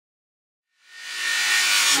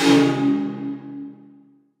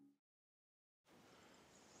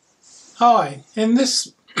Hi, in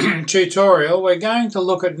this tutorial we're going to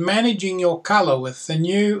look at managing your colour with the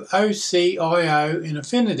new OCIO in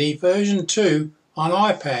Affinity version 2 on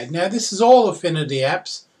iPad. Now this is all Affinity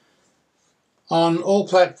apps on all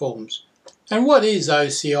platforms. And what is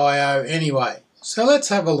OCIO anyway? So let's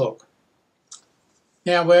have a look.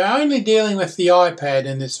 Now we're only dealing with the iPad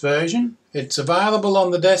in this version. It's available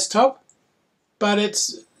on the desktop, but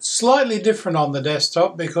it's slightly different on the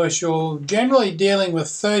desktop because you're generally dealing with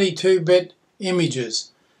 32-bit images,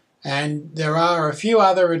 and there are a few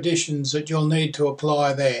other additions that you'll need to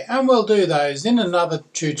apply there, and we'll do those in another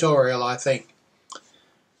tutorial, I think.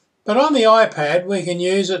 But on the iPad we can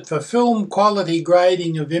use it for film quality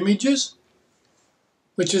grading of images,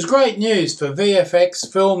 which is great news for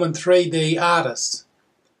VFX, film and 3D artists.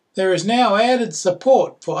 There is now added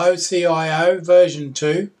support for OCIO version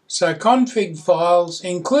 2, so config files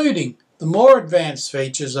including the more advanced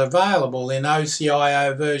features available in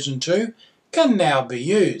OCIO version 2 can now be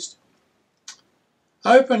used.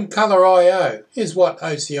 OpenColor.io is what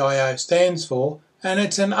OCIO stands for, and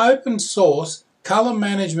it's an open source colour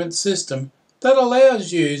management system that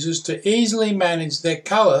allows users to easily manage their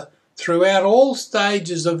colour throughout all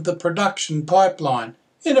stages of the production pipeline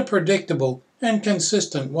in a predictable and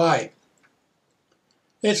consistent way.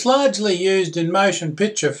 It's largely used in motion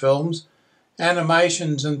picture films,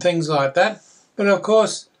 animations and things like that, but of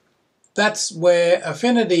course that's where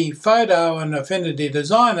Affinity Photo and Affinity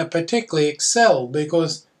Designer particularly excel,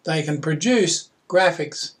 because they can produce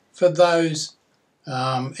graphics for those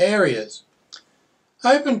areas.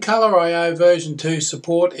 OpenColor.io version 2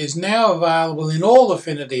 support is now available in all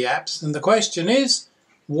Affinity apps, and the question is,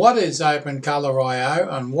 what is OpenColor.io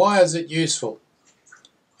and why is it useful?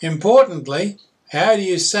 Importantly, how do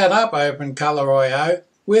you set up OpenColor.io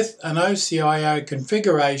with an OCIO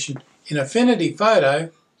configuration in Affinity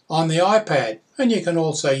Photo on the iPad? And you can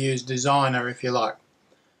also use Designer if you like.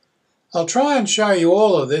 I'll try and show you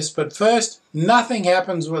all of this, but first, nothing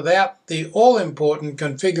happens without the all-important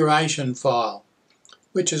configuration file,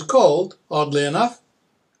 which is called, oddly enough,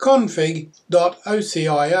 config.ocio.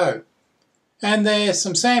 And there's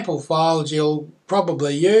some sample files you'll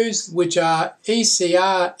probably use, which are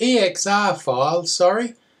EXR files,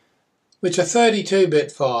 which are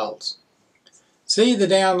 32-bit files. See the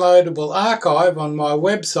downloadable archive on my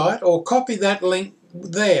website, or copy that link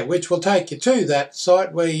there, which will take you to that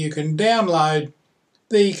site where you can download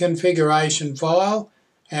the configuration file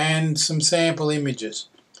and some sample images.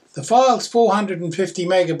 The file's 450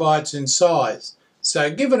 megabytes in size,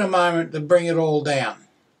 so give it a moment to bring it all down.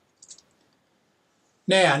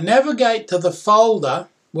 Now navigate to the folder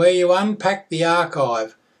where you unpack the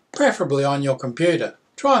archive, preferably on your computer.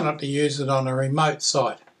 Try not to use it on a remote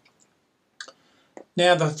site.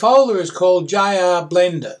 Now the folder is called JR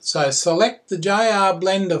Blender, so select the JR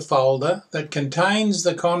Blender folder that contains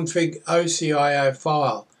the config OCIO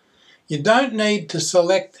file. You don't need to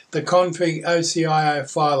select the config OCIO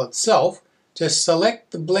file itself, just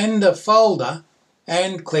select the Blender folder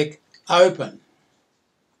and click Open.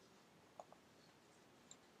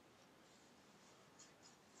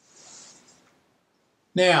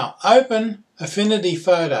 Now open Affinity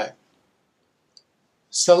Photo.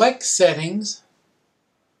 Select Settings,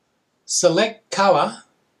 select Colour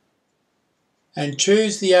and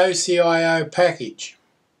choose the OCIO package.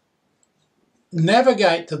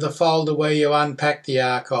 Navigate to the folder where you unpack the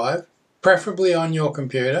archive, preferably on your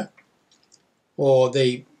computer or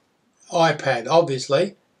the iPad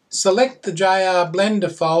obviously. Select the JR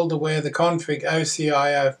Blender folder where the config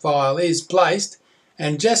OCIO file is placed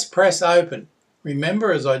and just press Open.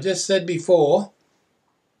 Remember, as I just said before,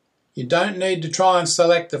 you don't need to try and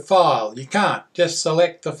select the file. You can't. Just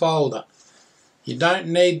select the folder. You don't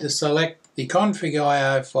need to select the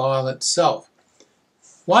config.io file itself.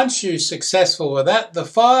 Once you're successful with that, the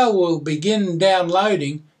file will begin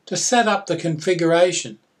downloading to set up the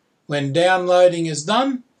configuration. When downloading is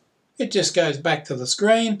done, it just goes back to the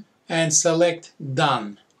screen and select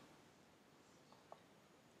Done.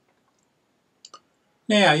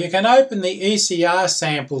 Now you can open the ECR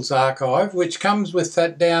samples archive, which comes with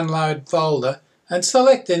that download folder, and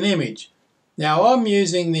select an image. Now I'm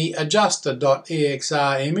using the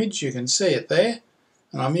adjuster.exr image, you can see it there,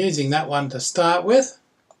 and I'm using that one to start with.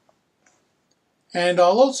 And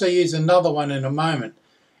I'll also use another one in a moment.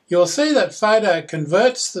 You'll see that Photo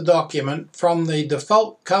converts the document from the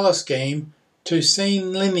default colour scheme to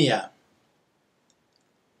scene linear.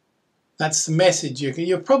 That's the message.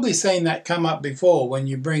 You've probably seen that come up before when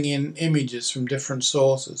you bring in images from different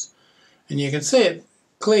sources. And you can see it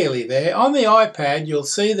clearly there. On the iPad you'll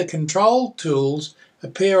see the control tools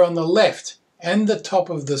appear on the left and the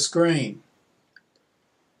top of the screen.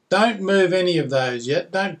 Don't move any of those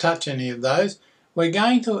yet, don't touch any of those. We're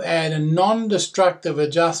going to add a non-destructive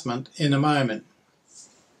adjustment in a moment.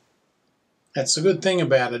 That's the good thing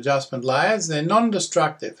about adjustment layers, they're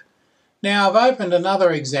non-destructive. Now I've opened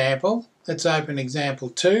another example. Let's open example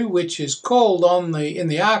 2, which is called in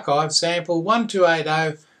the archive sample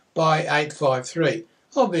 1280 by 853.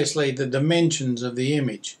 Obviously the dimensions of the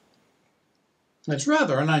image. It's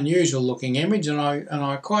rather an unusual looking image and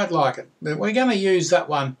I quite like it. But we're going to use that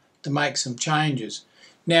one to make some changes.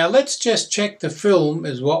 Now let's just check the film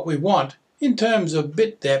is what we want in terms of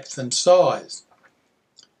bit depth and size.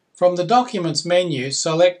 From the Documents menu,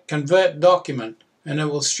 select Convert Document and it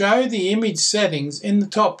will show the image settings in the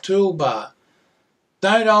top toolbar.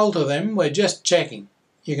 Don't alter them, we're just checking.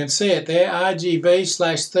 You can see it there,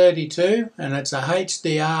 RGB/32, and it's a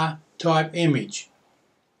HDR type image.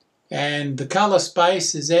 And the colour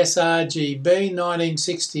space is sRGB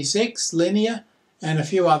 1966 linear and a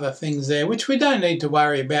few other things there which we don't need to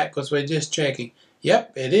worry about because we're just checking.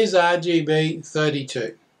 Yep, it is RGB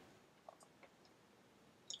 32.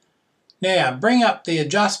 Now bring up the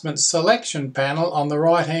adjustment selection panel on the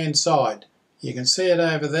right hand side. You can see it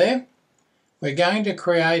over there. We're going to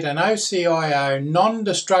create an OCIO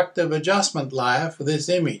non-destructive adjustment layer for this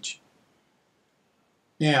image.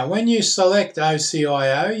 Now when you select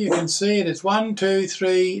OCIO you can see it's 1, 2,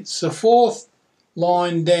 3, it's the 4th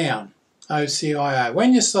line down, OCIO.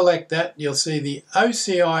 When you select that you'll see the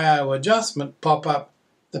OCIO adjustment pop up,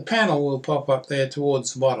 the panel will pop up there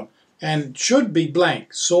towards the bottom. And it should be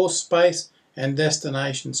blank, source space and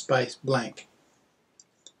destination space blank.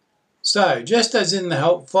 So, just as in the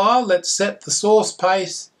help file, let's set the source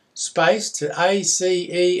space to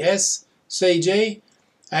ACES-CG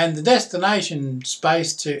and the destination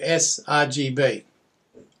space to sRGB.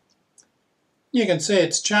 You can see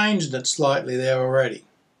it's changed it slightly there already.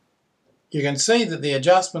 You can see that the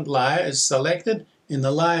adjustment layer is selected in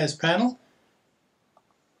the Layers panel.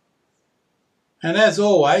 And as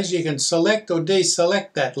always, you can select or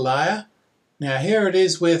deselect that layer. Now here it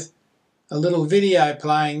is with a little video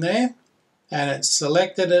playing there, and it's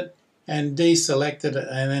selected it and deselected it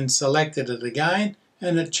and then selected it again,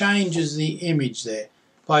 and it changes the image there.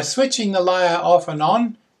 By switching the layer off and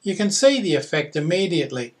on, you can see the effect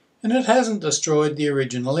immediately, and it hasn't destroyed the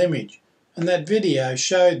original image, and that video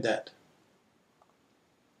showed that.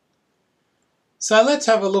 So let's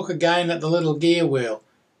have a look again at the little gear wheel.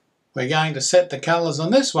 We're going to set the colours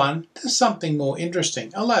on this one to something more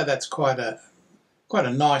interesting, although that's quite a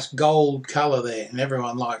nice gold colour there, and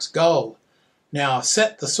everyone likes gold. Now I've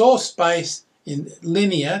set the source space in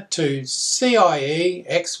linear to CIE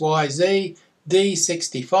XYZ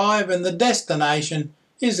D65 and the destination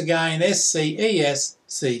is again SCES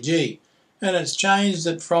CG, and it's changed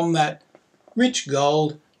it from that rich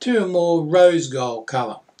gold to a more rose gold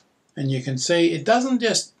colour. And you can see it doesn't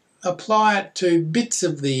just apply it to bits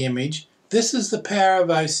of the image. This is the power of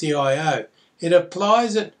OCIO. It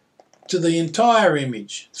applies it to the entire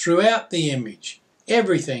image, throughout the image.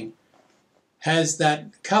 Everything has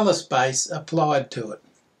that colour space applied to it.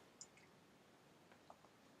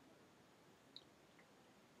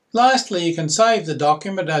 Lastly, you can save the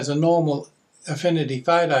document as a normal Affinity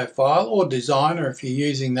photo file or Designer if you're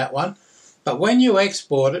using that one. But when you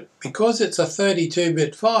export it, because it's a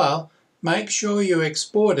 32-bit file, make sure you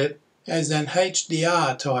export it as an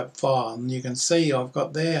HDR type file. And you can see I've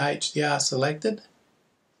got there HDR selected.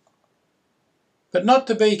 But not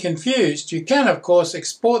to be confused, you can of course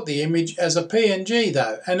export the image as a PNG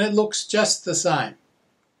though, and it looks just the same.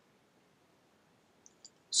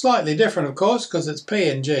 Slightly different of course because it's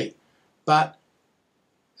PNG, but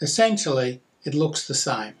essentially it looks the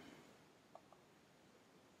same.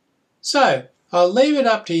 So I'll leave it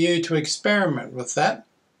up to you to experiment with that.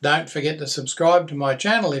 Don't forget to subscribe to my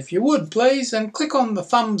channel if you would please, and click on the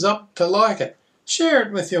thumbs up to like it. Share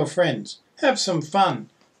it with your friends. Have some fun.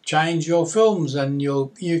 Change your films and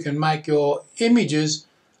you can make your images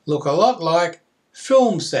look a lot like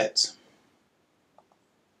film sets.